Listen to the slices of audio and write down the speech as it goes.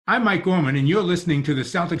I'm Mike Gorman, and you're listening to the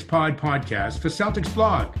Celtics Pod podcast for Celtics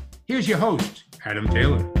Blog. Here's your host, Adam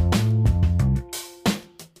Taylor.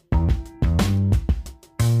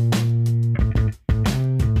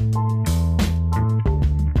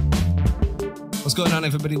 What's going on,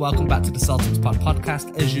 everybody? Welcome back to the Celtics Pod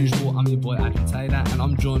podcast. As usual, I'm your boy, Adam Taylor, and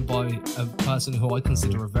I'm joined by a person who I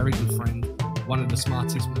consider a very good friend, one of the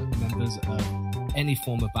smartest members of any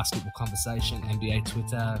form of basketball conversation, NBA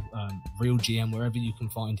Twitter, Real GM, wherever you can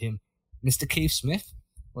find him, Mr. Keith Smith.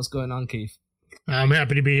 What's going on, Keith? I'm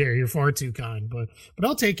happy to be here. You're far too kind, but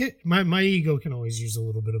I'll take it. My ego can always use a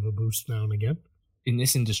little bit of a boost now and again. In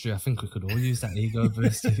this industry, I think we could all use that ego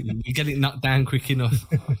boost. We get it knocked down quick enough.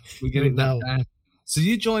 We get it knocked down. So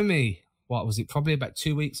you joined me, what was it, probably about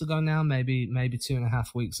 2 weeks ago now, maybe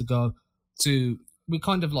 2.5 weeks ago, we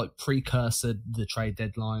kind of like precursored the trade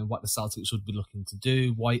deadline, what the Celtics would be looking to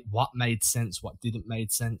do, what made sense, what didn't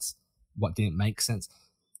make sense, what didn't make sense.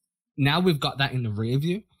 Now we've got that in the rear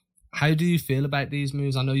view. How do you feel about these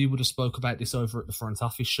moves? I know you would have spoke about this over at the Front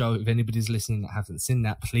Office Show. If anybody's listening that hasn't seen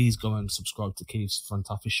that, please go and subscribe to Keith's Front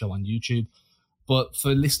Office Show on YouTube. But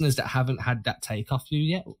for listeners that haven't had that take off you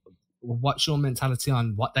yet, what's your mentality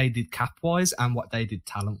on what they did cap-wise and what they did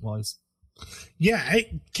talent-wise? Yeah,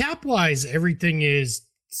 cap-wise, everything is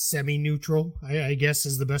semi-neutral, I guess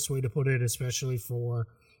is the best way to put it, especially for,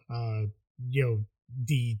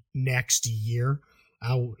 the next year.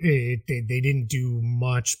 They didn't do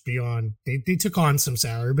much beyond, they took on some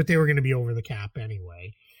salary, but they were going to be over the cap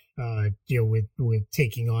anyway, with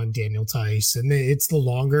taking on Daniel Theis. And it's the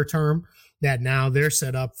longer term that now they're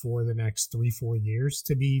set up for the next 3-4 years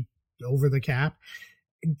to be over the cap.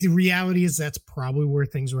 The reality is that's probably where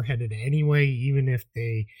things were headed anyway, even if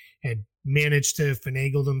they had managed to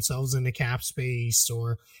finagle themselves into cap space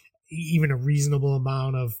or even a reasonable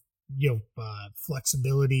amount of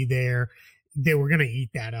flexibility there. They were going to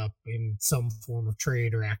eat that up in some form of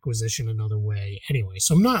trade or acquisition another way anyway.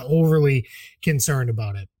 So I'm not overly concerned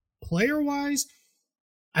about it. Player wise,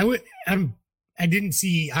 I didn't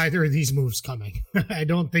see either of these moves coming. I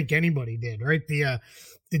don't think anybody did, right? The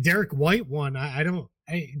Derek White one,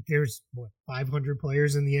 there's 500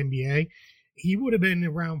 players in the NBA. He would have been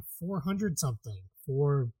around 400 something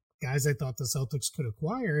for guys I thought the Celtics could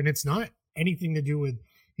acquire. And it's not anything to do with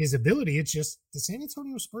his ability. It's just the San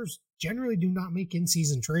Antonio Spurs generally do not make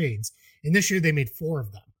in-season trades. And this year they made 4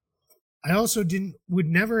 of them. I also would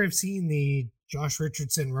never have seen the Josh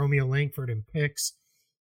Richardson, Romeo Langford, and picks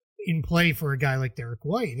in play for a guy like Derek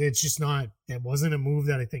White. It's just not, that wasn't a move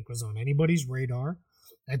that I think was on anybody's radar.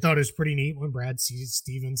 I thought it was pretty neat when Brad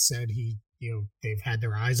Stevens said they've had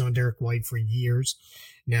their eyes on Derek White for years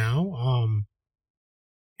now.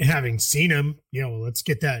 Having seen him, let's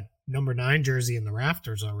get that number 9 jersey in the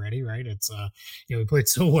rafters already, right? It's he played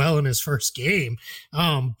so well in his first game.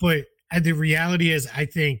 But the reality is I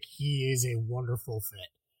think he is a wonderful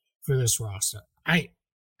fit for this roster. I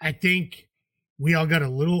think we all got a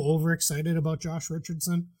little overexcited about Josh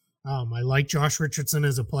Richardson. I like Josh Richardson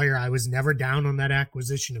as a player. I was never down on that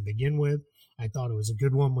acquisition to begin with. I thought it was a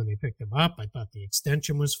good one when they picked him up. I thought the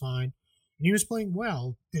extension was fine. And he was playing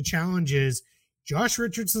well. The challenge is Josh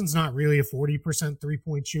Richardson's not really a 40%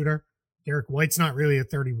 three-point shooter. Derek White's not really a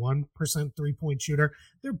 31% three-point shooter.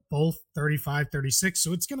 They're both 35, 36.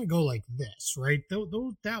 So it's going to go like this, right?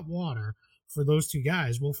 That water for those two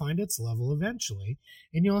guys will find its level eventually.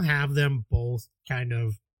 And you'll have them both kind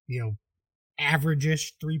of,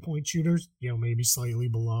 average-ish three-point shooters, maybe slightly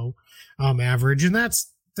below average. And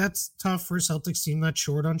that's tough for a Celtics team that's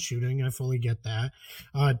short on shooting. I fully get that.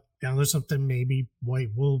 Now there's something maybe White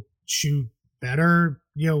will shoot better,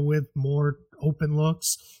 with more open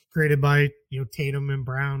looks created by, Tatum and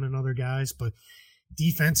Brown and other guys. But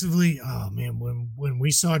defensively, oh man, when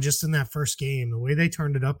we saw just in that first game, the way they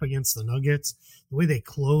turned it up against the Nuggets, the way they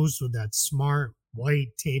closed with that smart White,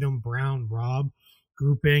 Tatum, Brown, Rob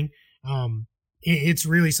grouping, it's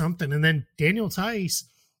really something. And then Daniel Theis,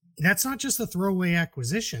 that's not just a throwaway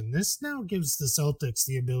acquisition. This now gives the Celtics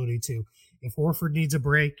the ability to, if Horford needs a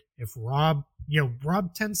break, if Rob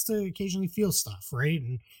tends to occasionally feel stuff, right?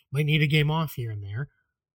 And might need a game off here and there.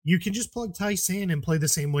 You can just plug Theis in and play the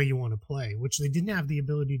same way you want to play, which they didn't have the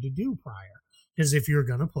ability to do prior. Because if you were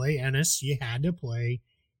going to play Ennis, you had to play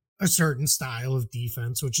a certain style of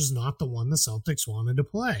defense, which is not the one the Celtics wanted to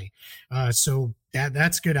play. So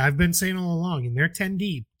that's good. I've been saying all along, and they're 10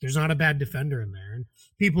 deep. There's not a bad defender in there. And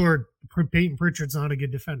people are, Peyton Pritchard's not a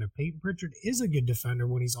good defender. Peyton Pritchard is a good defender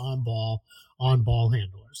when he's on ball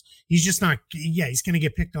handlers. He's just not, he's going to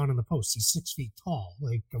get picked on in the post. He's 6 feet tall.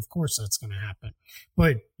 Like, of course that's going to happen.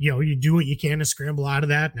 But, you do what you can to scramble out of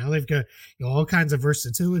that. Now they've got all kinds of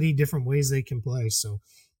versatility, different ways they can play. So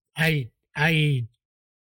I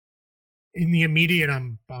in the immediate,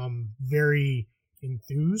 I'm very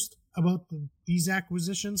enthused about these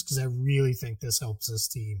acquisitions because I really think this helps this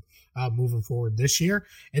team moving forward this year.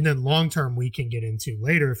 And then long term, we can get into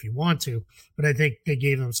later if you want to. But I think they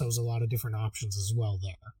gave themselves a lot of different options as well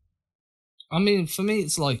there. I mean, for me,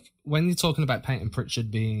 it's like when you're talking about Peyton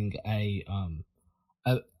Pritchard being I'd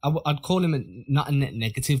call him not a net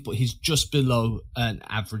negative, but he's just below an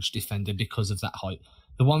average defender because of that height.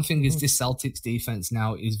 The one thing is this Celtics defense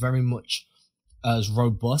now is very much as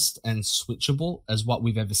robust and switchable as what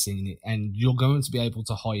we've ever seen it. And you're going to be able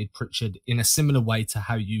to hide Pritchard in a similar way to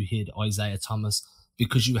how you hid Isaiah Thomas,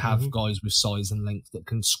 because you have guys with size and length that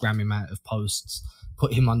can scram him out of posts,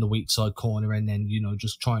 put him on the weak side corner, and then,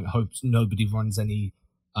 just try and hope nobody runs any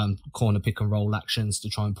corner pick and roll actions to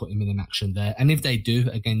try and put him in an action there. And if they do,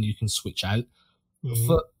 again, you can switch out.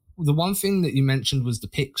 But the one thing that you mentioned was the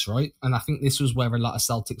picks, right? And I think this was where a lot of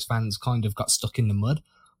Celtics fans kind of got stuck in the mud.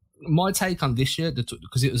 My take on this year,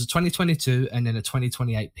 because it was a 2022 and then a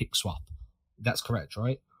 2028 pick swap. That's correct,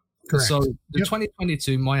 right? Correct. So the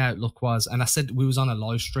 2022, my outlook was, and I said we was on a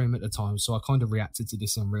live stream at the time, so I kind of reacted to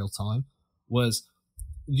this in real time, was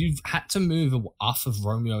you've had to move off of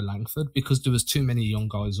Romeo Langford because there was too many young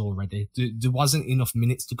guys already. There wasn't enough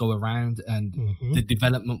minutes to go around, and the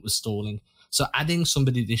development was stalling. So adding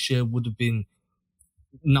somebody this year would have been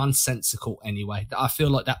nonsensical anyway. I feel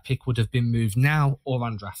like that pick would have been moved now or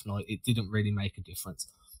on draft night. It didn't really make a difference.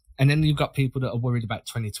 And then you've got people that are worried about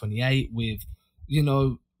 2028 with,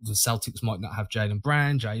 the Celtics might not have Jaylen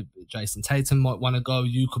Brown, Jason Tatum might want to go.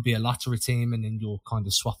 You could be a lottery team and then you're kind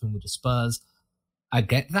of swapping with the Spurs. I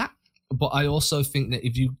get that. But I also think that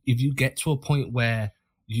if you get to a point where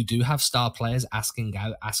you do have star players asking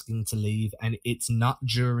out, asking to leave, and it's not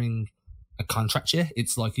during a contract year,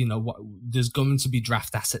 it's like, there's going to be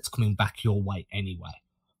draft assets coming back your way anyway.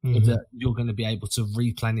 That you're going to be able to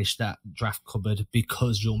replenish that draft cupboard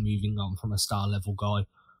because you're moving on from a star level guy.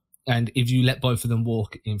 And if you let both of them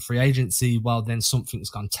walk in free agency, well, then something's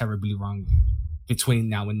gone terribly wrong between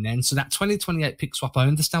now and then. So that 2028 pick swap, I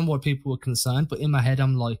understand why people were concerned, but in my head,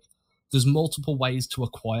 I'm like, there's multiple ways to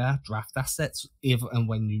acquire draft assets if and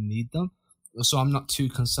when you need them. So I'm not too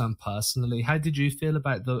concerned personally. How did you feel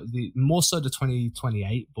about the more so the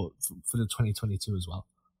 2028, but for the 2022 as well?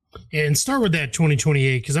 And start with that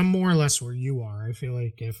 2028, because I'm more or less where you are. I feel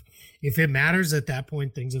like if it matters at that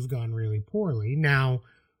point, things have gone really poorly. Now,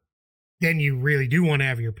 then you really do want to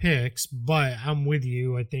have your picks, but I'm with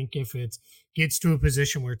you. I think if it gets to a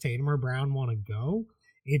position where Tatum or Brown want to go,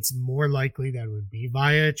 it's more likely that it would be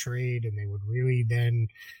via a trade, and they would really then,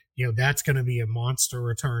 that's going to be a monster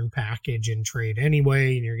return package and trade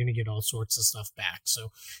anyway, and you're going to get all sorts of stuff back.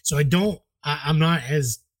 So I'm not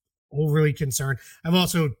as overly concerned. I've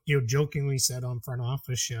also, jokingly said on Front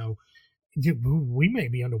Office Show, we may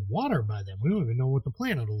be underwater by then. We don't even know what the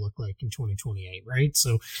planet will look like in 2028, right?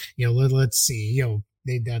 So, let's see.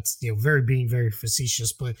 That's being very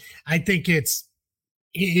facetious, but I think it's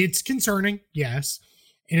concerning, yes,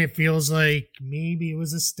 and it feels like maybe it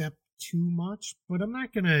was a step too much, but I'm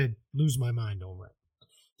not gonna lose my mind over it.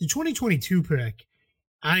 The 2022 pick,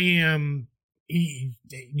 I am.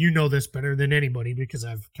 You know this better than anybody because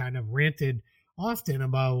I've kind of ranted often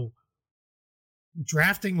about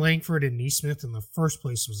drafting Langford and Nesmith in the first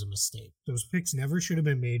place was a mistake. Those picks never should have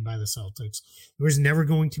been made by the Celtics. There was never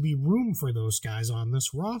going to be room for those guys on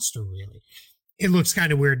this roster, really. It looks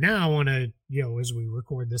kind of weird now on as we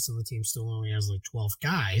record this and the team still only has like 12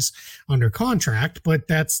 guys under contract, but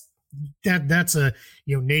that's a,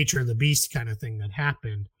 nature of the beast kind of thing that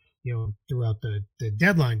happened, throughout the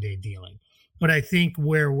deadline day dealing. But I think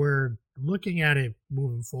where we're looking at it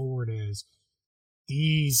moving forward is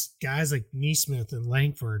these guys like Nesmith and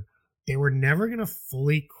Langford, they were never going to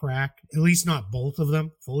fully crack, at least not both of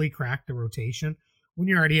them, fully crack the rotation when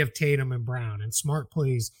you already have Tatum and Brown, and Smart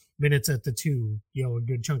plays minutes at the two, a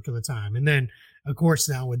good chunk of the time. And then, of course,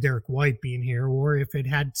 now with Derek White being here, or if it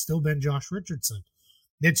had still been Josh Richardson,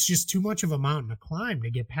 it's just too much of a mountain to climb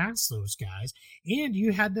to get past those guys. And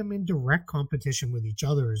you had them in direct competition with each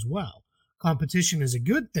other as well. Competition is a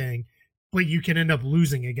good thing, but you can end up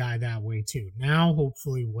losing a guy that way too. Now,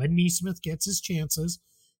 hopefully, when Nesmith gets his chances,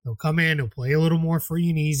 he'll come in, he'll play a little more free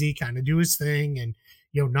and easy, kind of do his thing, and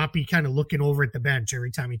not be kind of looking over at the bench every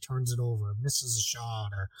time he turns it over, misses a shot,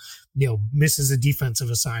 or misses a defensive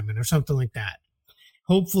assignment or something like that.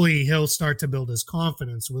 Hopefully, he'll start to build his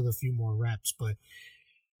confidence with a few more reps, but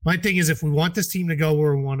my thing is, if we want this team to go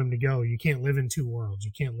where we want them to go, you can't live in two worlds.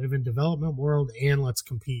 You can't live in development world and let's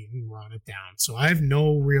compete and run it down. So I have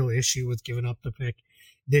no real issue with giving up the pick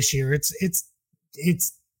this year. It's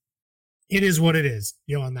it is what it is,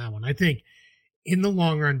 on that one. I think in the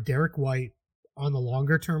long run, Derek White on the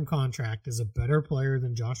longer term contract is a better player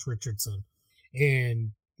than Josh Richardson.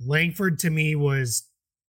 And Langford to me was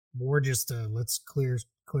more just a let's clear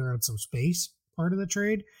out some space part of the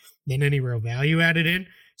trade than any real value added in.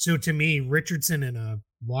 So to me, Richardson in a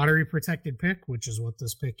lottery protected pick, which is what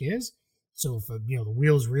this pick is. So if the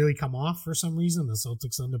wheels really come off for some reason, the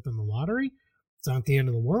Celtics end up in the lottery, it's not the end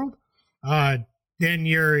of the world. Then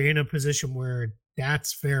you're in a position where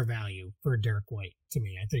that's fair value for Derek White to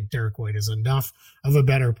me. I think Derek White is enough of a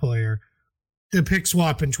better player. The pick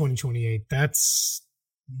swap in 2028, that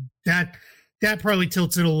probably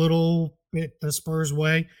tilts it a little bit the Spurs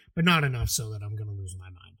way, but not enough so that I'm going to lose my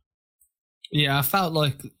mind. Yeah, I felt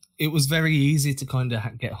like it was very easy to kind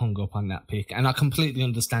of get hung up on that pick, and I completely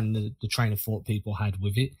understand the train of thought people had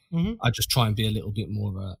with it. Mm-hmm. I just try and be a little bit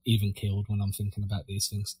more even-keeled when I'm thinking about these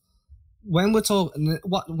things. When we're talking,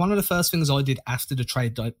 one of the first things I did after the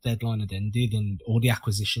trade deadline had ended and all the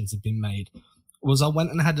acquisitions had been made was I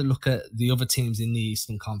went and had a look at the other teams in the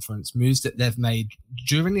Eastern Conference, moves that they've made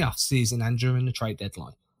during the offseason and during the trade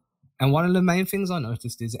deadline. And one of the main things I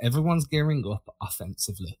noticed is everyone's gearing up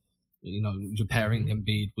offensively. You're pairing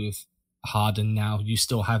Embiid with Harden now. You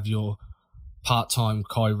still have your part-time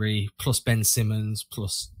Kyrie plus Ben Simmons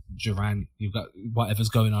plus Durant. You've got whatever's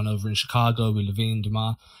going on over in Chicago with Levine,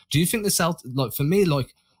 DeMar. Do you think the Celtics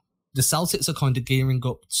are kind of gearing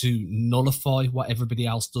up to nullify what everybody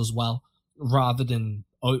else does well, rather than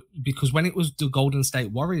because when it was the Golden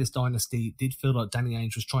State Warriors dynasty, it did feel like Danny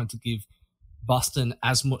Ainge was trying to give Boston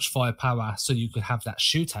as much firepower so you could have that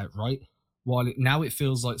shootout, right? While now it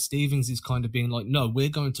feels like Stevens is kind of being like, no, we're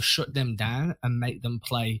going to shut them down and make them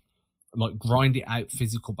play like grind it out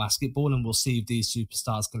physical basketball, and we'll see if these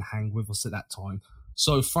superstars can hang with us at that time.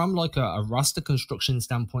 So from like a roster construction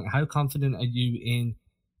standpoint, how confident are you in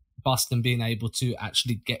Boston being able to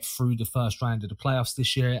actually get through the first round of the playoffs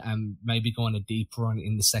this year and maybe go on a deep run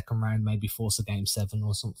in the second round, maybe force a game 7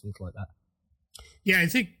 or something like that? Yeah, I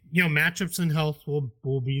think, matchups and health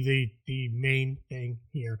will be the main thing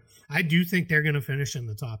here. I do think they're going to finish in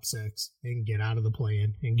the top 6 and get out of the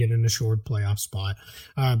play-in and get in a short playoff spot.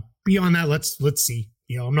 Beyond that, let's see.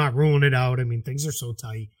 I'm not ruling it out. I mean, things are so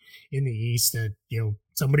tight in the East that,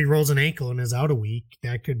 somebody rolls an ankle and is out a week,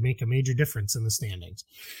 that could make a major difference in the standings.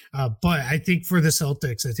 But I think for the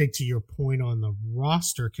Celtics, I think to your point on the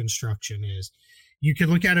roster construction is you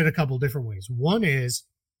can look at it a couple different ways. One is,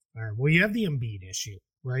 all right, well, you have the Embiid issue,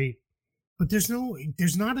 right? But there's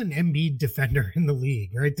not an Embiid defender in the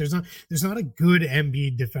league, right? There's not a good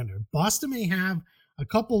Embiid defender. Boston may have a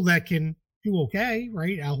couple that can do okay,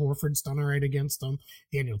 right? Al Horford's done all right against them.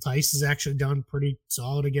 Daniel Tice has actually done pretty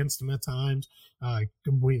solid against them at times.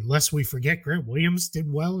 Lest we forget, Grant Williams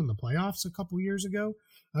did well in the playoffs a couple years ago,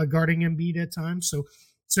 guarding Embiid at times.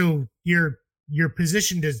 So you're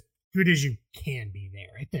positioned as good as you can be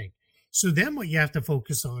there, I think. So then what you have to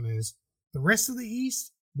focus on is the rest of the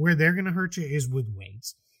East, where they're going to hurt you is with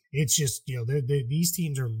wings. It's just, these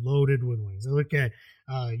teams are loaded with wings. I look at,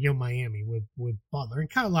 Miami with Butler. And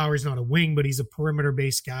Kyle Lowry's not a wing, but he's a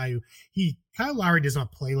perimeter-based guy. Kyle Lowry does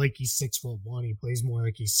not play like he's 6'1". He plays more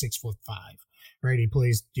like he's 6'5", right? He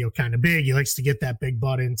plays, kind of big. He likes to get that big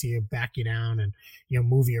butt into you, back you down, and,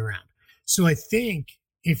 move you around. So I think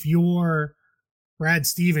if you're Brad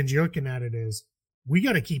Stevens, you're looking at it as, we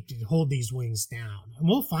got to hold these wings down, and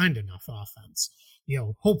we'll find enough offense,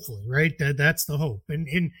 hopefully, right? That's the hope.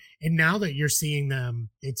 And now that you're seeing them,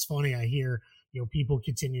 it's funny. I hear, people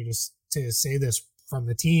continue to say this from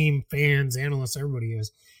the team, fans, analysts, everybody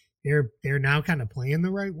is they're now kind of playing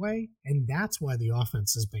the right way. And that's why the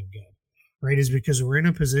offense has been good, right? Is because we're in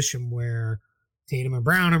a position where Tatum and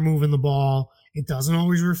Brown are moving the ball. It doesn't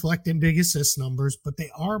always reflect in big assist numbers, but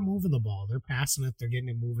they are moving the ball. They're passing it. They're getting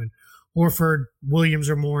it moving. Horford, Williams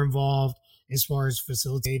are more involved as far as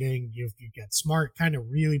facilitating. You've got Smart kind of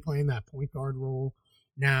really playing that point guard role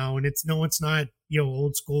now. And it's not,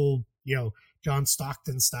 old school, John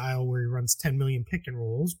Stockton style where he runs 10 million pick and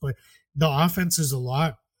rolls, but the offense is a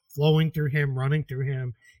lot flowing through him, running through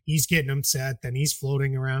him. He's getting them set. Then he's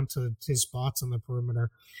floating around to his spots on the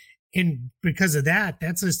perimeter. And because of that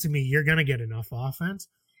says to me, you're going to get enough offense.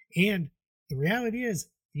 And the reality is,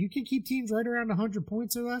 you can keep teams right around 100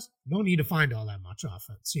 points or less. You don't need to find all that much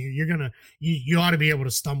offense. You ought to be able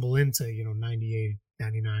to stumble into, 98,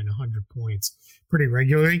 99, 100 points pretty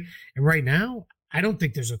regularly. And right now, I don't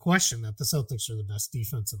think there's a question that the Celtics are the best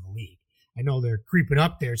defense in the league. I know they're creeping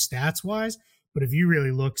up there stats wise, but if you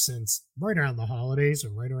really look since right around the holidays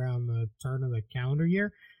or right around the turn of the calendar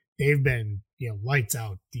year, they've been, lights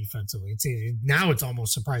out defensively. Now it's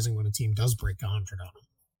almost surprising when a team does break 100 on them.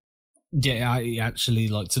 Yeah, I actually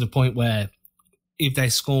like to the point where if they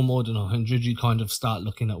score more than 100, you kind of start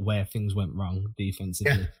looking at where things went wrong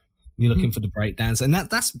defensively. Yeah. You're looking for the breakdowns, and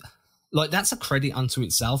that's a credit unto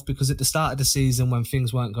itself, because at the start of the season when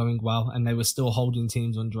things weren't going well and they were still holding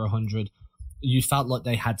teams under 100, you felt like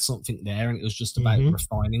they had something there, and it was just about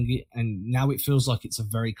refining it. And now it feels like it's a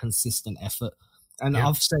very consistent effort. And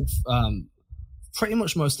I've said pretty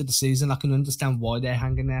much most of the season, I can understand why they're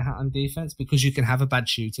hanging their hat on defense, because you can have a bad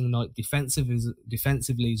shooting night.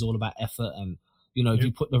 Defensively is all about effort, and if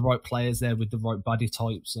you put the right players there with the right body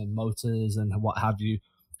types and motors and what have you.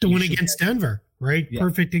 The win against Denver, right? Yeah.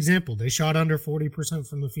 Perfect example. They shot under 40%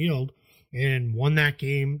 from the field and won that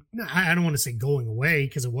game. I don't want to say going away,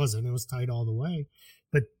 because it wasn't. It was tight all the way.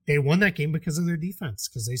 But they won that game because of their defense,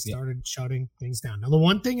 because they started shutting things down. Now, the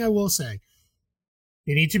one thing I will say,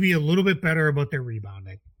 they need to be a little bit better about their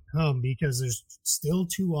rebounding, because there's still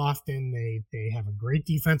too often they have a great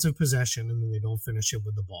defensive possession and then they don't finish it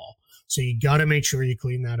with the ball. So you got to make sure you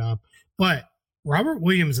clean that up. But Robert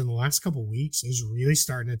Williams in the last couple of weeks is really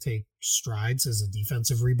starting to take strides as a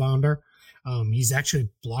defensive rebounder. He's actually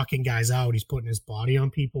blocking guys out. He's putting his body on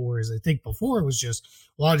people, whereas I think before it was just,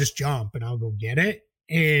 well, I'll just jump and I'll go get it.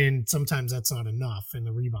 And sometimes that's not enough in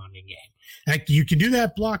the rebounding game. Like, you can do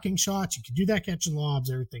that blocking shots, you can do that catching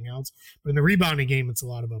lobs, everything else. But in the rebounding game, it's a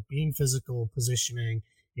lot about being physical, positioning,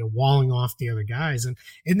 walling off the other guys. And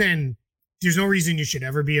then there's no reason you should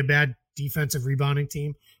ever be a bad defensive rebounding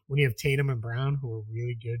team when you have Tatum and Brown, who are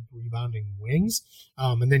really good rebounding wings.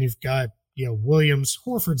 And then you've got, Williams.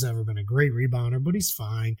 Horford's never been a great rebounder, but he's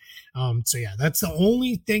fine. So yeah, that's the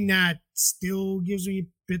only thing that still gives me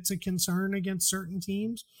bits of concern against certain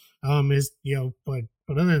teams. Is but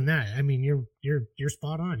other than that, I mean, you're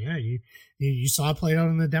spot on. Yeah, you saw it played out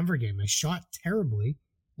in the Denver game. They shot terribly,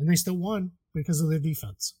 and they still won because of their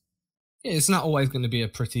defense. Yeah, it's not always going to be a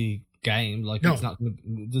pretty game. Like, no.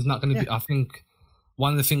 There's not going to be. I think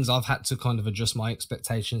one of the things I've had to kind of adjust my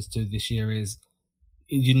expectations to this year is,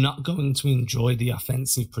 you're not going to enjoy the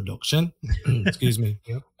offensive production, excuse me,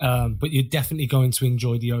 but you're definitely going to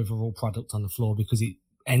enjoy the overall product on the floor, because it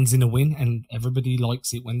ends in a win, and everybody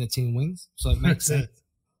likes it when the team wins. So it makes sense.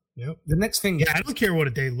 Yep. The next thing, I don't care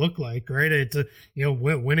what they look like, right? It's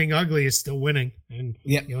winning ugly is still winning, and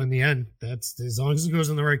in the end, that's as long as it goes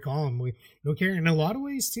in the right column, we don't care. In a lot of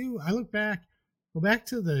ways, too, I go back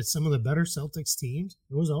to some of the better Celtics teams.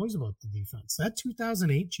 It was always about the defense. That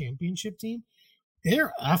 2008 championship team,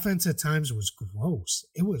 their offense at times was gross.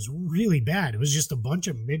 It was really bad. It was just a bunch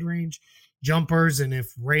of mid-range jumpers, and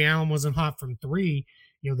if Ray Allen wasn't hot from three,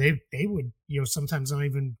 they would, sometimes not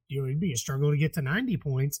even, it'd be a struggle to get to 90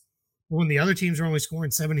 points. But when the other teams were only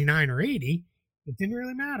scoring 79 or 80, it didn't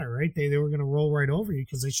really matter, right? They were going to roll right over you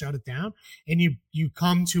because they shut it down, and you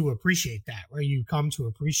come to appreciate that, right? You come to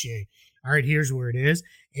appreciate, all right, here's where it is.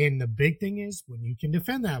 And the big thing is, when you can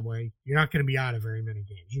defend that way, you're not going to be out of very many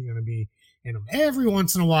games. You're going to be in them every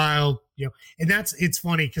once in a while, and it's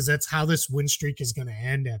funny because that's how this win streak is going to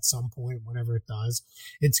end at some point. Whenever it does,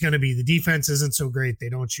 it's going to be the defense isn't so great, they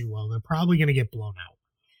don't shoot well, they're probably going to get blown out,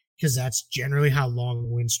 because that's generally how long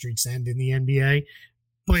win streaks end in the NBA.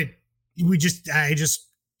 But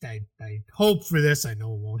I hope for this. I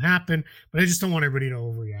know it won't happen, but I just don't want everybody to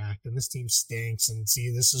overreact. And this team stinks, and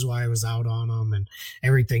see, this is why I was out on them and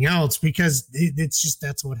everything else, because it's just,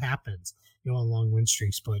 that's what happens, on long win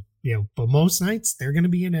streaks. But most nights they're going to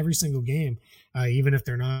be in every single game, even if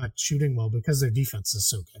they're not shooting well, because their defense is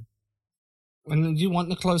so good. And you want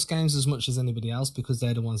the close games as much as anybody else, because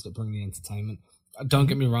they're the ones that bring the entertainment. Don't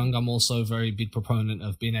get me wrong, I'm also a very big proponent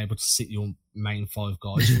of being able to sit your main five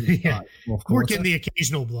guys. Working the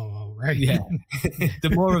occasional blowout, right? Yeah. The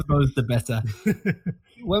more of those, the better.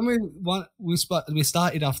 When we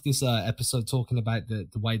started off this episode talking about the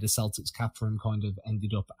way the Celtics cap room kind of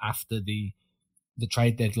ended up after the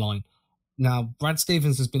trade deadline. Now, Brad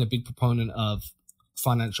Stevens has been a big proponent of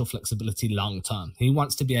financial flexibility long term. He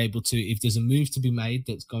wants to be able to, if there's a move to be made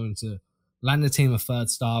that's going to land the team a third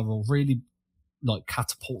star or really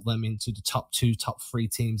catapult them into the top 2, top 3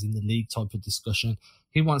 teams in the league type of discussion,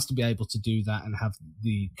 he wants to be able to do that and have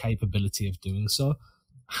the capability of doing so.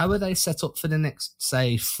 How are they set up for the next,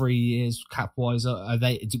 say, 3 years cap-wise?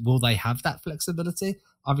 Will they have that flexibility?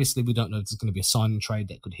 Obviously, we don't know if there's going to be a sign and trade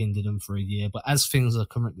that could hinder them for a year, but as things are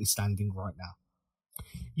currently standing right now.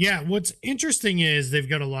 Yeah, what's interesting is they've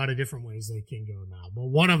got a lot of different ways they can go now, but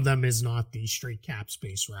one of them is not the straight cap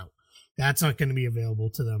space route. That's not going to be available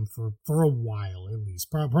to them for a while, at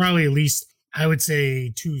least. Probably at least, I would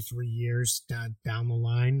say, 2-3 years down the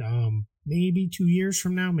line. Maybe 2 years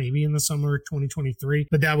from now, maybe in the summer of 2023.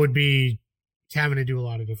 But that would be having to do a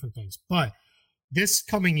lot of different things. But this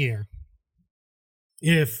coming year,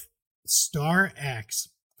 if Star X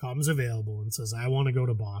comes available and says, I want to go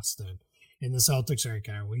to Boston, and the Celtics are like,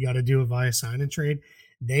 all right, we got to do it via sign and trade,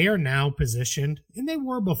 they are now positioned, and they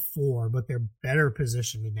were before, but they're better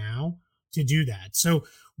positioned now to do that. So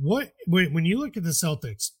when you look at the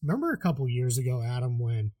Celtics, remember a couple years ago, Adam,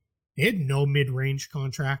 when they had no mid-range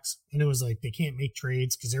contracts, and it was like they can't make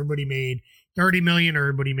trades because everybody made $30 million or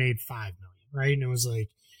everybody made $5 million, right? And it was like,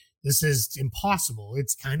 this is impossible.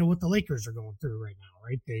 It's kind of what the Lakers are going through right now,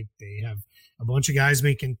 right? They have a bunch of guys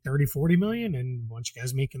making 30, 40 million and a bunch of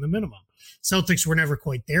guys making the minimum. Celtics were never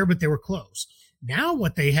quite there, but they were close. Now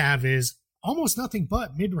what they have is almost nothing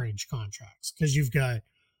but mid-range contracts because you've got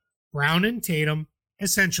Brown and Tatum,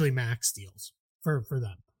 essentially max deals for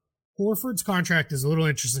them. Horford's contract is a little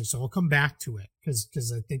interesting, so I'll come back to it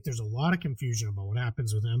because I think there's a lot of confusion about what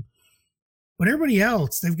happens with him. But everybody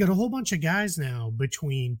else, they've got a whole bunch of guys now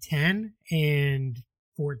between 10 and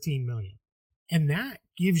 14 million. And that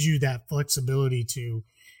gives you that flexibility to,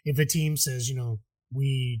 if a team says, you know,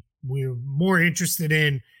 we're more interested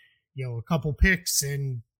in, you know, a couple picks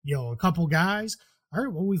and, you know, a couple guys. All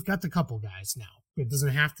right, well, we've got the couple guys now. It doesn't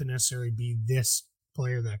have to necessarily be this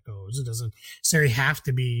player that goes. It doesn't necessarily have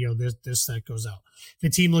to be, you know, this that goes out. If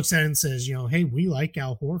a team looks at it and says, you know, hey, we like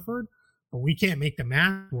Al Horford, but we can't make the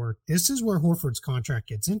math work. This is where Horford's contract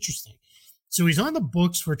gets interesting. So he's on the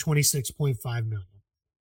books for $26.5 million.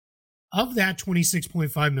 Of that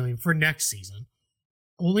 $26.5 million for next season,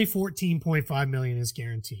 only $14.5 million is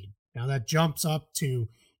guaranteed. Now that jumps up to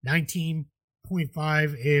 $19.5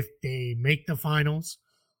 if they make the finals.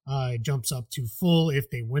 It jumps up to full if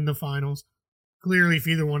they win the finals. Clearly, if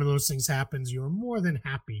either one of those things happens, you're more than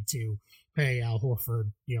happy to pay Al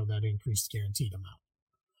Horford, you know, that increased guaranteed amount.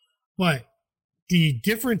 But the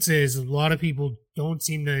difference is a lot of people don't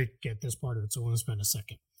seem to get this part of it, so I want to spend a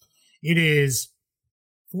second. It is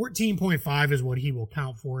 14.5 is what he will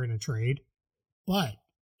count for in a trade. But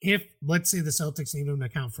if, let's say, the Celtics need him to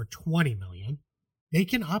count for 20 million, they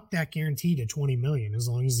can up that guarantee to 20 million as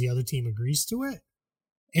long as the other team agrees to it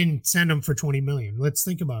and send him for 20 million. Let's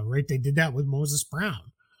think about it, right? They did that with Moses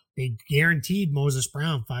Brown. They guaranteed Moses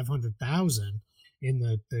Brown 500,000 in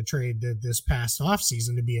the trade this past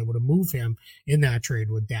offseason to be able to move him in that trade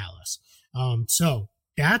with Dallas. So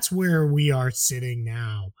that's where we are sitting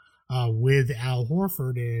now with Al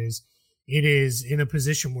Horford. It is in a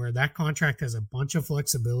position where that contract has a bunch of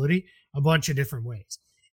flexibility, a bunch of different ways.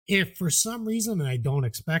 If for some reason, and I don't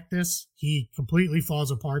expect this, he completely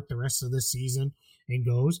falls apart the rest of this season and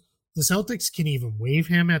goes, the Celtics can even waive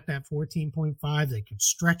him at that 14.5. They could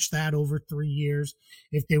stretch that over 3 years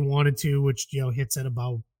if they wanted to, which, you know, hits at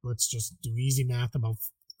about, let's just do easy math, about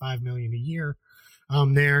 $5 million a year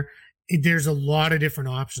There's a lot of different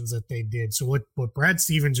options that they did. So what Brad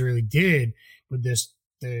Stevens really did with this,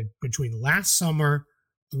 between last summer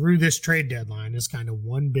through this trade deadline is kind of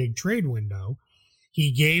one big trade window. He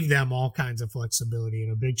gave them all kinds of flexibility,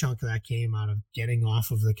 and a big chunk of that came out of getting off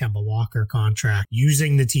of the Kemba Walker contract,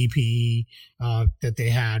 using the TPE that they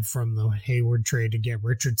had from the Hayward trade to get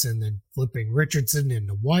Richardson, then flipping Richardson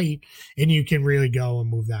into White, and you can really go and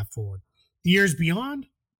move that forward. The years beyond,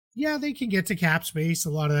 yeah, they can get to cap space. A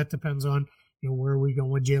lot of that depends on, you know, where are we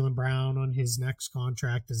going with Jaylen Brown on his next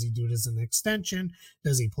contract? Does he do it as an extension?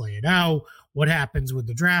 Does he play it out? What happens with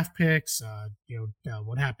the draft picks?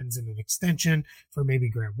 What happens in an extension for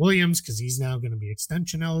maybe Grant Williams, because he's now going to be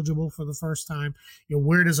extension eligible for the first time? You know,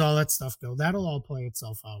 where does all that stuff go? That'll all play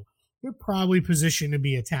itself out. They're probably positioned to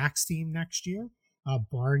be a tax team next year,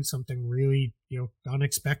 barring something really, you know,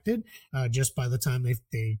 unexpected. Just by the time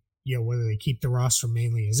they you know, whether they keep the roster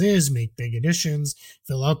mainly as is, make big additions,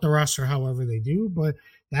 fill out the roster however they do. But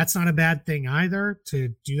that's not a bad thing either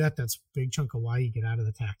to do that. That's a big chunk of why you get out of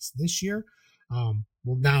the tax this year. Well,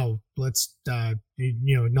 now let's,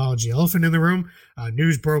 acknowledge the elephant in the room.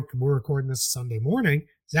 News broke, we're recording this Sunday morning.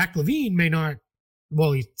 Zach LaVine may not,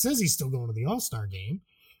 well, he says he's still going to the All-Star game,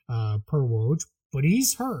 per Woj, but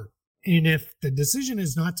he's hurt. And if the decision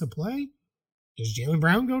is not to play, does Jaylen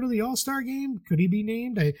Brown go to the All-Star game? Could he be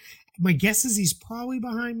named? My guess is he's probably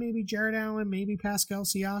behind maybe Jared Allen, maybe Pascal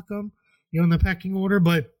Siakam, in the pecking order,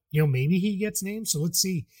 but, maybe he gets named. So let's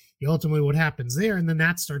see ultimately what happens there. And then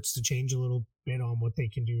that starts to change a little bit on what they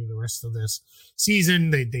can do the rest of this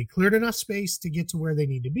season. They cleared enough space to get to where they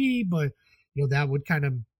need to be, but, that would kind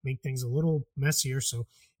of make things a little messier. So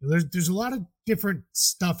there's a lot of different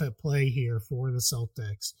stuff at play here for the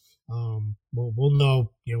Celtics. We'll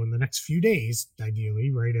know, in the next few days,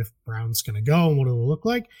 ideally, right, if Brown's going to go and what it will look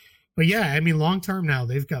like. But yeah, I mean, long term now,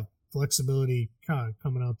 they've got flexibility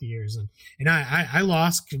coming out the years. And I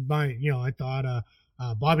lost my, I thought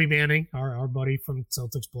Bobby Manning, our buddy from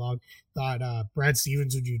Celtics blog, thought Brad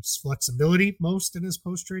Stevens would use flexibility most in his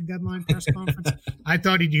post-trade deadline press conference. I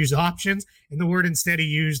thought he'd use options, and the word instead he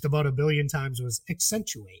used about 1 billion times was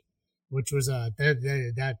accentuate, which was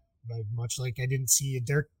that much like I didn't see a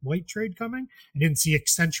Derek White trade coming. I didn't see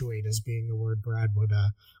accentuate as being the word Brad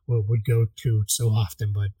would go to so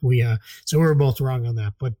often. But so we were both wrong on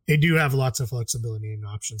that. But they do have lots of flexibility and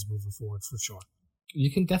options moving forward for sure. You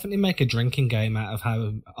can definitely make a drinking game out of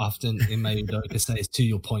how often Ime Udoka says "to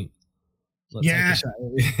your point." Yeah,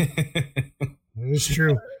 it's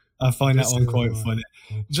true. I find that one quite funny.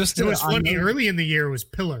 It was funny early in the year. It was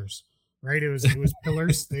pillars, right? It was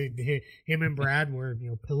pillars. Him and Brad were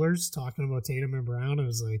pillars talking about Tatum and Brown. It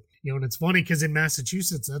was like and it's funny because in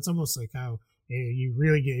Massachusetts, that's almost like how you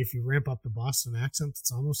really get if you ramp up the Boston accent.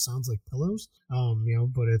 It almost sounds like pillows.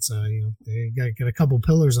 But it's they got a couple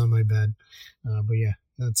pillars on my bed. But yeah,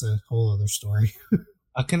 that's a whole other story.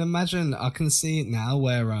 I can see it now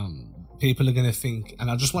where people are going to think,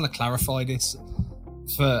 and I just want to clarify this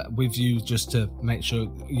with you just to make sure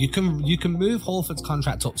you can move Horford's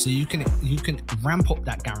contract up so you can ramp up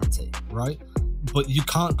that guarantee, right? But you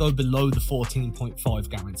can't go below the 14.5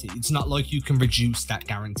 guarantee. It's not like you can reduce that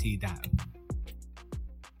guarantee down.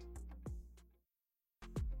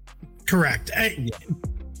 Correct.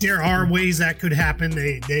 There are ways that could happen.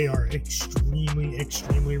 They are extremely,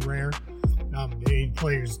 extremely rare.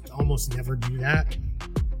 Players almost never do that.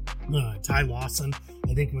 Ty Lawson,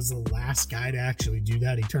 I think, was the last guy to actually do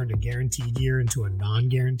that. He turned a guaranteed year into a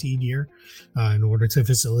non-guaranteed year in order to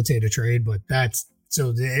facilitate a trade. But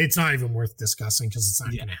it's not even worth discussing because it's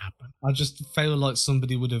not going to happen. I just feel like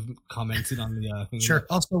somebody would have commented on the thing. Sure. Like,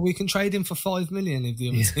 also, we can trade him for $5 million if the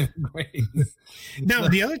other team agrees. Now,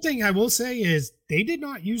 the other thing I will say is they did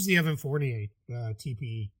not use the Evan Fournier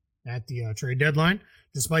TPE at the trade deadline,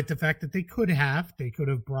 despite the fact that they could have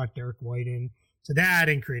brought Derek White in to that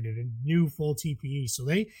and created a new full TPE. So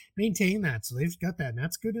they maintain that. So they've got that, and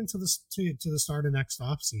that's good into to the start of next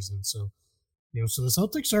offseason. So. So the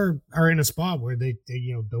Celtics are in a spot where they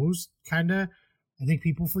those kind of, I think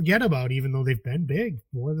people forget about, even though they've been big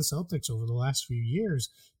for the Celtics over the last few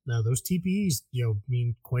years. Now those TPEs,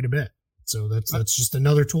 mean quite a bit. So that's just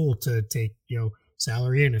another tool to take,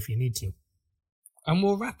 salary in if you need to. And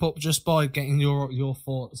we'll wrap up just by getting your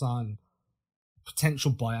thoughts on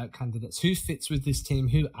potential buyout candidates. Who fits with this team?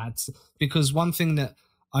 Who adds? Because one thing that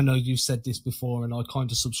I know you've said this before, and I kind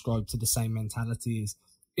of subscribe to the same mentality, is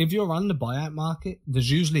if you're on the buyout market, there's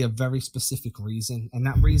usually a very specific reason, and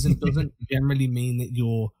that reason doesn't generally mean that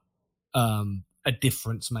you're a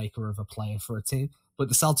difference maker of a player for a team. But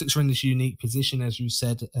the Celtics are in this unique position, as you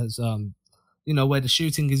said, as where the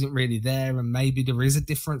shooting isn't really there, and maybe there is a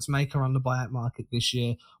difference maker on the buyout market this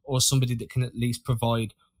year, or somebody that can at least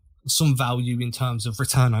provide some value in terms of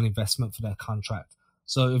return on investment for their contract.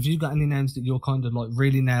 So have you got any names that you're kind of like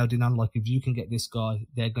really nailed in on? Like, if you can get this guy,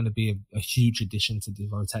 they're going to be a huge addition to the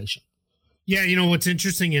rotation. Yeah, what's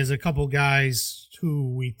interesting is a couple guys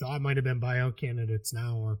who we thought might have been buyout candidates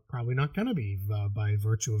now are probably not going to be by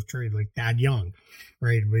virtue of trade, like Thad Young,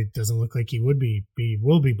 right? It doesn't look like he will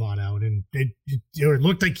be bought out, and it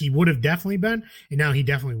looked like he would have definitely been, and now he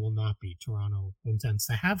definitely will not be. Toronto intends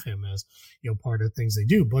to have him as part of things they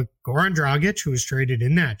do. But Goran Dragic, who was traded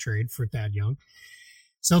in that trade for Thad Young,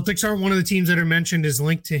 Celtics aren't one of the teams that are mentioned as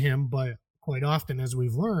linked to him, but quite often, as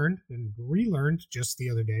we've learned and relearned just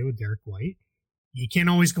the other day with Derek White, you can't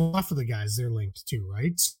always go off of the guys they're linked to,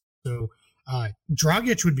 right? So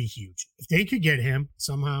Dragic would be huge. If they could get him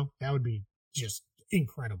somehow, that would be just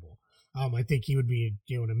incredible. I think he would be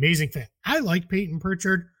an amazing fit. I like Peyton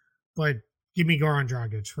Pritchard, but give me Goran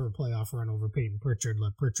Dragic for a playoff run over Peyton Pritchard.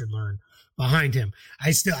 Let Pritchard learn behind him.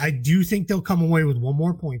 I do think they'll come away with one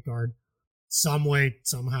more point guard some way,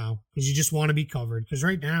 somehow, because you just want to be covered. Because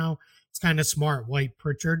right now, it's kind of smart. White,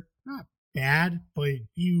 Pritchard, not bad, but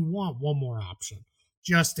you want one more option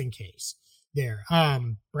just in case. There.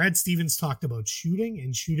 Brad Stevens talked about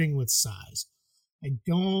shooting with size. I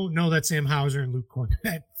don't know that Sam Hauser and Luke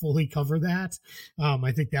Cornett fully cover that.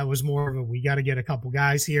 I think that was more of we got to get a couple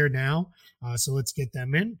guys here now, so let's get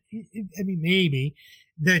them in. I mean, maybe.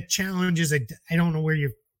 The challenge is I don't know where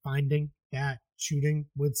you're finding that shooting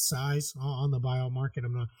with size on the buyout market.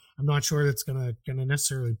 I'm not sure that's gonna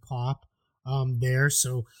necessarily pop there.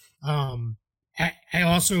 So I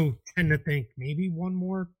also tend to think maybe one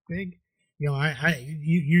more big.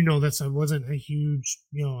 That wasn't a huge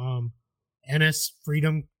Ennis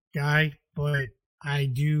Freedom guy, but I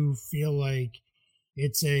do feel like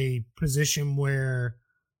it's a position where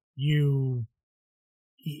you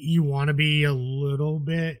want to be a little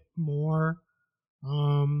bit more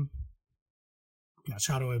gosh,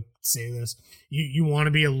 how do I say this? You want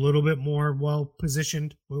to be a little bit more well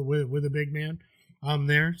positioned with a big man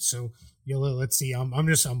there. So let's see.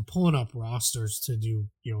 I'm pulling up rosters to do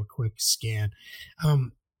a quick scan. I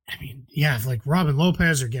mean, yeah, if like Robin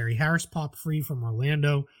Lopez or Gary Harris pop free from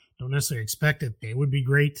Orlando, don't necessarily expect it. They would be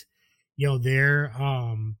great. There.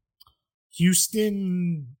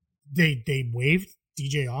 Houston, they waived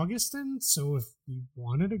DJ Augustin, so if you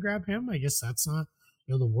wanted to grab him, I guess that's not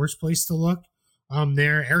the worst place to look.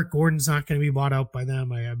 There, Eric Gordon's not going to be bought out by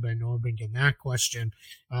them. I know I've been getting that question.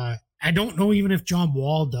 I don't know even if John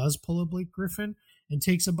Wall does pull a Blake Griffin and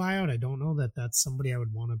takes a buyout. I don't know that that's somebody I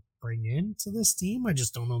would want to bring into this team. I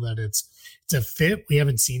just don't know that it's a fit. We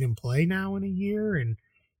haven't seen him play now in a year, and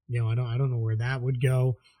I don't know where that would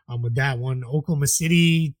go. With that one, Oklahoma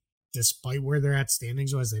City, despite where they're at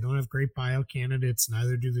standings wise, they don't have great buyout candidates.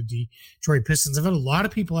 Neither do the Detroit Pistons. I've had a lot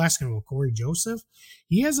of people asking about Corey Joseph.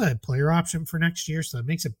 He has a player option for next year, so that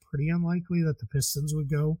makes it pretty unlikely that the Pistons would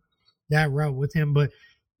go that route with him. But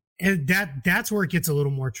that's where it gets a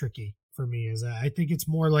little more tricky for me. Is I think it's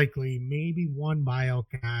more likely maybe one buyout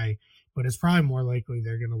guy, but it's probably more likely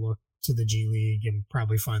they're going to look to the G League and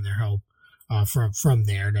probably find their help from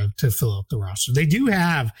there to fill up the roster. They do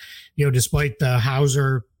have, despite the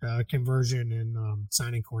Hauser conversion and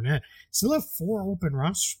signing Cornette, still have 4 open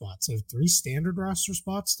roster spots. They have 3 standard roster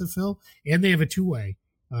spots to fill, and they have a 2-way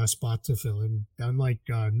spot to fill. And unlike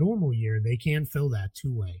normal year, they can fill that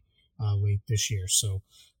 2-way late this year. So,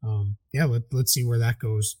 let's see where that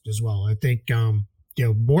goes as well. I think,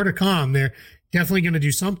 more to come. They're definitely going to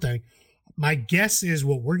do something. My guess is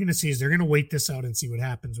what we're going to see is they're going to wait this out and see what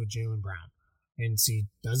happens with Jaylen Brown. And see,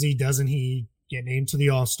 doesn't he get named to the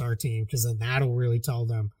All-Star team? Because then that'll really tell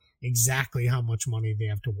them exactly how much money they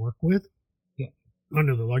have to work with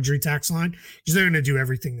under the luxury tax line. Because they're going to do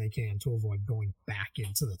everything they can to avoid going back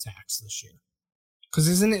into the tax this year. Because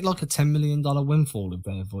isn't it like a $10 million windfall if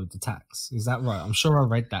they avoid the tax? Is that right? I'm sure I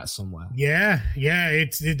read that somewhere. Yeah.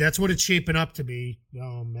 That's what it's shaping up to be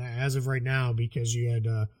as of right now, because you had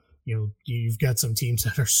you've got some teams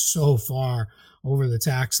that are so far over the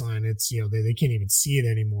tax line. It's, they can't even see it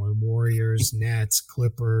anymore. Warriors, Nets,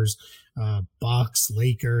 Clippers, Bucks,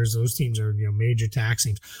 Lakers, those teams are, major tax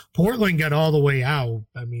teams. Portland got all the way out.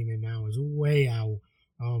 I mean, and now is way out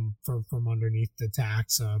from underneath the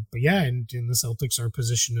tax. But yeah, and the Celtics are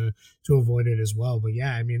positioned to avoid it as well. But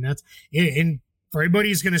yeah, I mean, that's it. And for everybody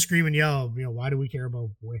who's going to scream and yell, why do we care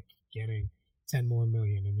about Wick getting $10 more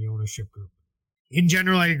million in the ownership group? In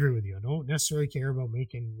general, I agree with you. I don't necessarily care about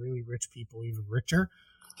making really rich people even richer.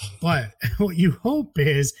 But what you hope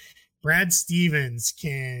is Brad Stevens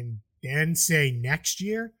can then say next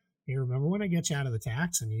year, hey, remember when I get you out of the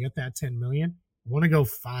tax and you get that $10 million? I want to go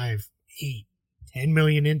 5, 8, $10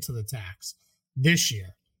 million into the tax this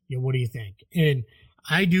year. What do you think? And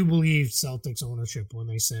I do believe Celtics ownership when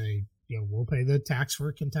they say, we'll pay the tax for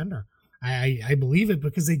a contender. I believe it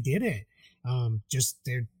because they did it. Just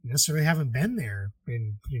they necessarily haven't been there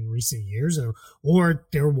in recent years, or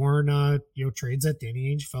there weren't trades that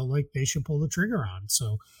Danny Ainge felt like they should pull the trigger on.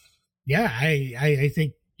 So yeah, I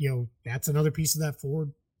think that's another piece of that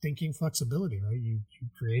forward thinking flexibility, right? You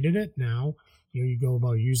created it, now you go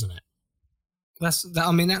about using it.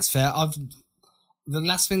 That's fair. The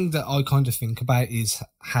last thing that I kind of think about is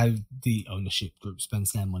how the ownership group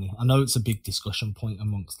spends their money. I know it's a big discussion point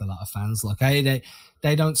amongst a lot of fans. Like, hey,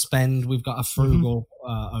 they don't spend. We've got a frugal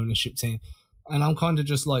ownership team. And I'm kind of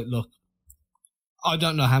just like, look, I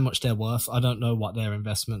don't know how much they're worth. I don't know what their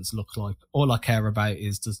investments look like. All I care about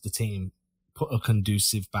is, does the team put a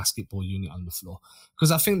conducive basketball unit on the floor?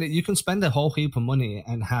 Because I think that you can spend a whole heap of money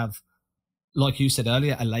and have, like you said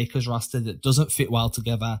earlier, a Lakers roster that doesn't fit well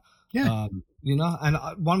together. Yeah. And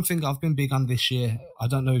one thing I've been big on this year, I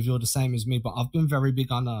don't know if you're the same as me, but I've been very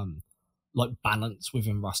big on balance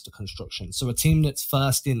within roster construction. So a team that's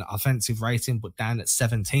first in offensive rating but down at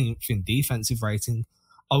 17th in defensive rating,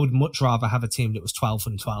 I would much rather have a team that was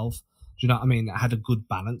 12-12. Do you know what I mean? That had a good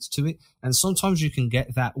balance to it. And sometimes you can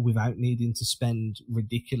get that without needing to spend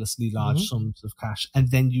ridiculously large sums of cash. And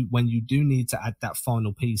then when you do need to add that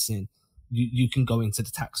final piece in, you can go into the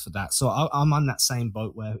tax for that. So I'm on that same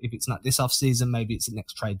boat where if it's not this off season, maybe it's the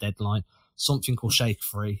next trade deadline, something will shake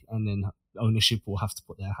free, and then ownership will have to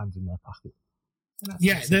put their hand in their pocket.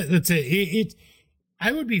 Yeah, that's it.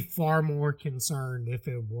 I would be far more concerned if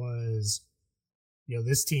it was,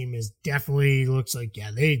 this team is definitely looks like,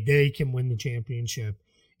 they can win the championship.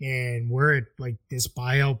 And we're at like this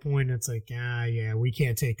buyout point. It's like, we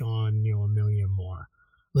can't take on, $1 million more.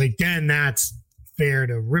 Like, then that's fair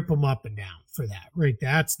to rip them up and down for that, right?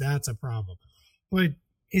 That's a problem. But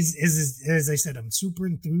as I said, I'm super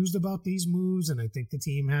enthused about these moves, and I think the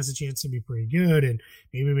team has a chance to be pretty good and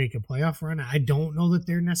maybe make a playoff run. I don't know that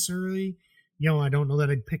they're necessarily, I don't know that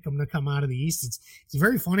I'd pick them to come out of the East. It's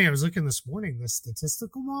very funny. I was looking this morning. The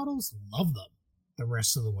statistical models love them the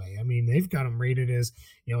rest of the way. I mean, they've got them rated as,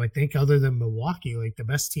 I think other than Milwaukee, like the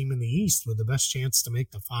best team in the East with the best chance to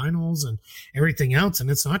make the finals and everything else. And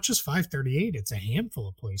it's not just 538. It's a handful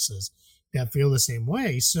of places that feel the same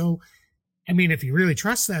way. So, I mean, if you really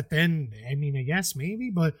trust that, then, I mean, I guess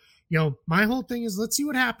maybe, but, my whole thing is let's see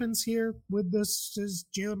what happens here with this. Is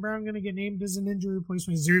Jaylen Brown going to get named as an injury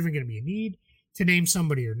replacement? Is there even going to be a need to name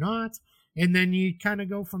somebody or not? And then you kind of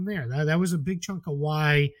go from there. That was a big chunk of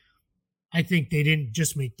why I think they didn't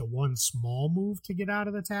just make the one small move to get out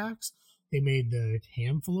of the tax. They made the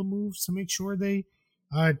handful of moves to make sure they,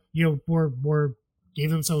 were gave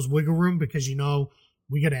themselves wiggle room because,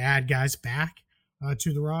 we got to add guys back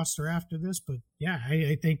to the roster after this. But yeah,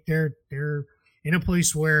 I think they're in a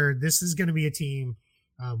place where this is going to be a team.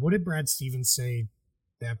 What did Brad Stevens say?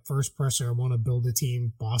 That first presser, I want to build a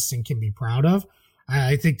team Boston can be proud of.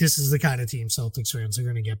 I think this is the kind of team Celtics fans are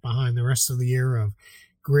going to get behind the rest of the year of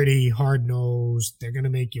gritty, hard-nosed. They're going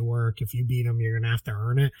to make you work. If you beat them, you're going to have to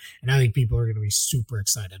earn it. And I think people are going to be super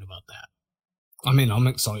excited about that. I mean, I'm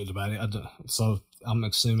excited about it. So I'm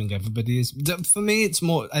assuming everybody is. For me, it's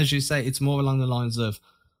more, as you say, it's more along the lines of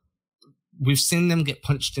we've seen them get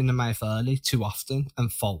punched in the mouth early too often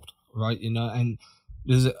and fold, right? And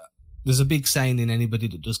there's a big saying in anybody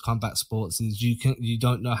that does combat sports is you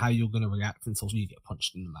don't know how you're going to react until you get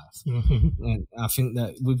punched in the mouth. Mm-hmm. And I think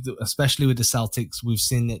that especially with the Celtics, we've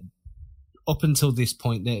seen that up until this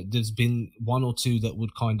point, there's been one or two that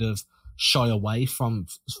would kind of shy away from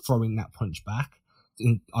throwing that punch back,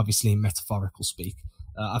 obviously in metaphorical speak.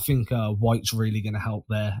 I think White's really going to help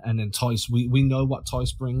there. And then Tice, we know what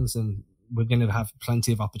Tice brings, and we're going to have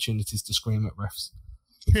plenty of opportunities to scream at refs.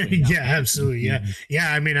 Yeah, absolutely.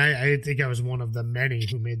 Yeah. I mean, I think I was one of the many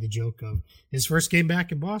who made the joke of his first game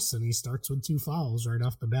back in Boston. He starts with 2 fouls right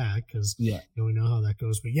off the bat because we know how that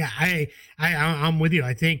goes. But yeah, I'm with you.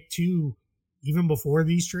 I think too, even before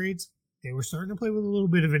these trades, they were starting to play with a little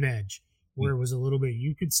bit of an edge, where it was a little bit.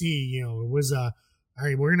 You could see, it was all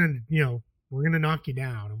right. We're gonna knock you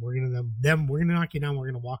down, and we're gonna knock you down.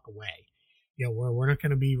 We're gonna walk away. We're not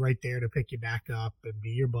going to be right there to pick you back up and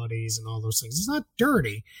be your buddies and all those things. It's not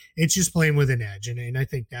dirty. It's just playing with an edge. And I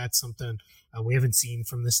think that's something we haven't seen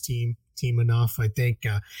from this team enough. I think,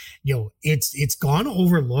 it's gone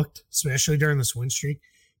overlooked, especially during this win streak.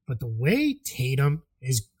 But the way Tatum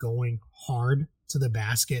is going hard to the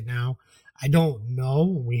basket now, I don't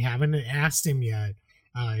know. We haven't asked him yet.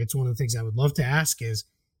 It's one of the things I would love to ask is,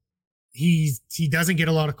 he doesn't get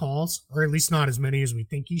a lot of calls, or at least not as many as we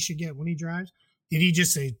think he should get when he drives. Did he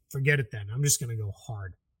just say, forget it then? I'm just going to go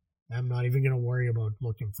hard. I'm not even going to worry about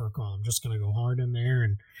looking for a call. I'm just going to go hard in there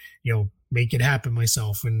and, make it happen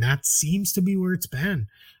myself. And that seems to be where it's been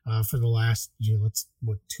for the last, 2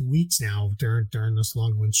 weeks now during this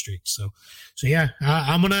long win streak. So yeah,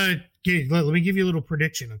 I'm going to let me give you a little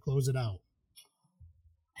prediction to close it out.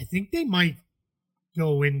 I think they might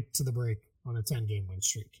go into the break on a 10-game win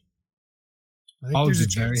streak. I think there's a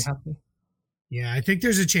chance. Very happy. Yeah, I think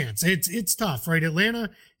there's a chance. It's tough, right? Atlanta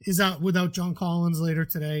is out without John Collins later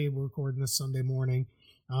today. We're recording this Sunday morning.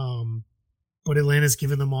 But Atlanta's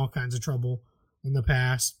given them all kinds of trouble in the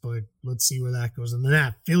past, but let's see where that goes. And then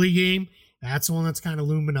that Philly game, that's the one that's kind of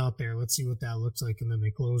looming out there. Let's see what that looks like. And then they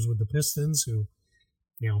close with the Pistons, who,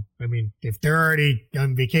 if they're already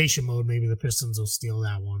on vacation mode, maybe the Pistons will steal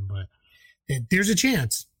that one. But there's a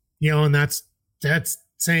chance, and that's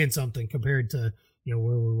saying something compared to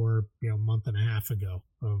where we were a month and a half ago.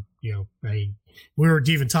 We were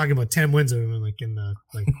even talking about 10 wins in the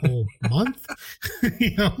whole month.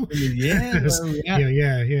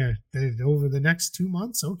 Over the next 2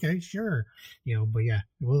 months, okay, sure. But yeah,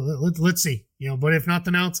 well, let's see. But if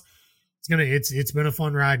nothing else, it's been a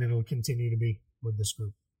fun ride, and it'll continue to be with this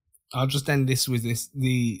group. I'll just end this with this: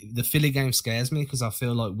 the Philly game scares me because I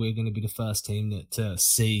feel like we're going to be the first team that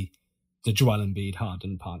see the Joel Embiid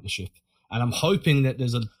Harden partnership, and I'm hoping that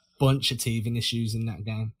there's a bunch of teething issues in that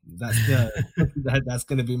game. That's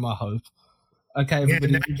going to be my hope. Okay,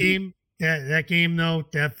 everybody. That game though,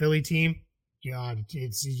 that Philly team, God,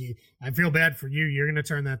 I feel bad for you. You're going to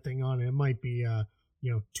turn that thing on. It might be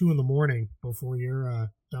 2 a.m. before you're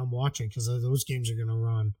done watching, because those games are going to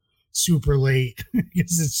run super late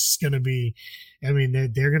because it's just going to be, I mean,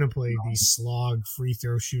 they're going to play these slog free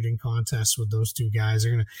throw shooting contests with those two guys.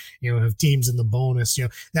 They're going to, have teams in the bonus.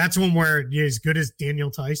 That's one where as good as Daniel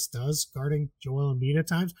Tice does guarding Joel Embiid at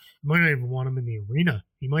times, you might not even want him in the arena.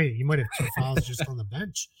 You might have 2 fouls just on the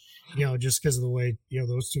bench, just because of the way,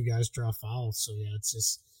 those two guys draw fouls. So yeah, it's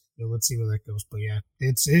just, let's see where that goes. But yeah,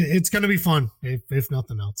 it's going to be fun if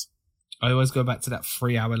nothing else. I always go back to that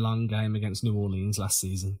 3-hour-long game against New Orleans last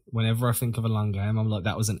season. Whenever I think of a long game, I'm like,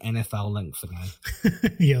 that was an NFL length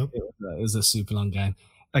game. Yep. It was a super long game.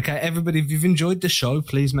 Okay, everybody, if you've enjoyed the show,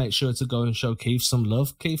 please make sure to go and show Keith some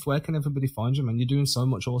love. Keith, where can everybody find you, man? You're doing so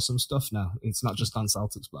much awesome stuff now. It's not just on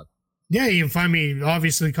Celtics Blog. Yeah, you can find me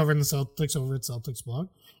obviously covering the Celtics over at Celtics Blog.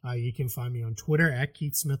 You can find me on Twitter at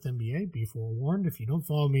Keith Smith NBA. Be forewarned, if you don't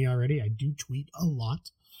follow me already, I do tweet a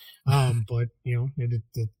lot. But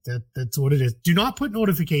that's what it is. Do not put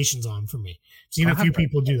notifications on for me. I've seen a few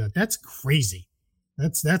people do that. That's crazy.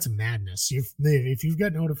 That's madness. If you've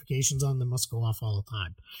got notifications on, they must go off all the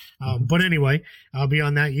time. But anyway,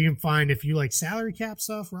 beyond that, you can find, if you like salary cap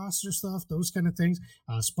stuff, roster stuff, those kind of things,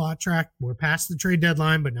 Spot Track. We're past the trade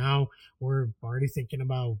deadline, but now we're already thinking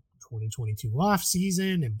about 2022 off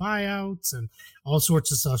season and buyouts and all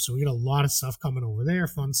sorts of stuff. So we got a lot of stuff coming over there,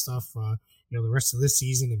 fun stuff. The rest of this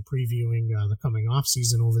season and previewing the coming off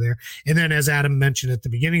season over there. And then, as Adam mentioned at the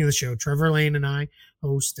beginning of the show, Trevor Lane and I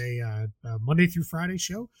host a Monday through Friday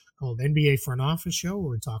show called NBA Front Office Show,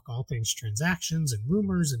 where we talk all things transactions and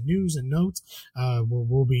rumors and news and notes.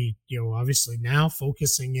 We'll be, obviously now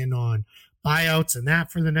focusing in on buyouts and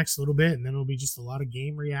that for the next little bit, and then it'll be just a lot of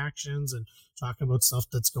game reactions and talking about stuff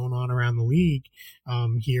that's going on around the league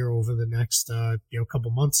here over the next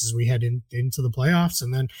couple months as we head into the playoffs.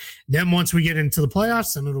 And then once we get into the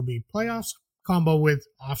playoffs, then it'll be playoffs combo with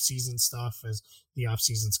off-season stuff as the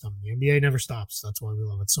off-season's coming. The NBA never stops. That's why we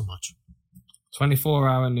love it so much.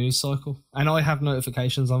 24-hour news cycle, and I have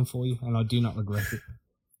notifications on for you, and I do not regret it.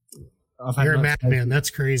 You're a madman. That's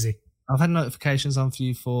crazy. I've had notifications on for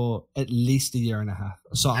you for at least a year and a half.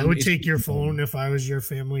 So I would take your phone if I was your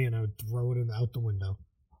family, and I would throw it out the window.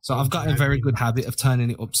 So I've got a very good habit of turning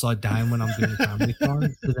it upside down when I'm doing family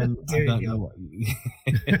time. So then I don't know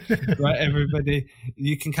what. Right, everybody.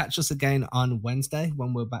 You can catch us again on Wednesday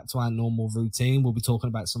when we're back to our normal routine. We'll be talking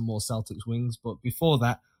about some more Celtics wings. But before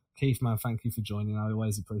that, Keith, man, thank you for joining. I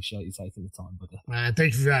always appreciate you taking the time, buddy.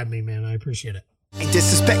 Thank you for having me, man. I appreciate it. Ain't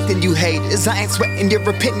disrespecting you haters, I ain't sweating your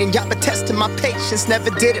opinion. Y'all been testing my patience, never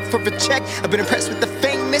did it for a check. I've been impressed with the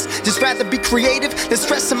famous, just rather be creative than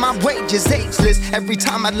stressing my wages. Ageless, every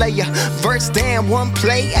time I lay a verse down, one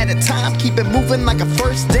play at a time, keep it moving like a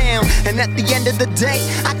first down. And at the end of the day,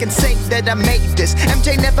 I can say that I made this.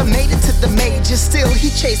 MJ never made it to the majors, still he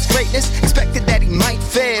chased greatness. Expected that he might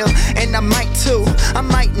fail, and I might too. I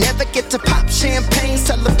might never get to pop champagne,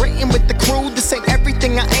 celebrate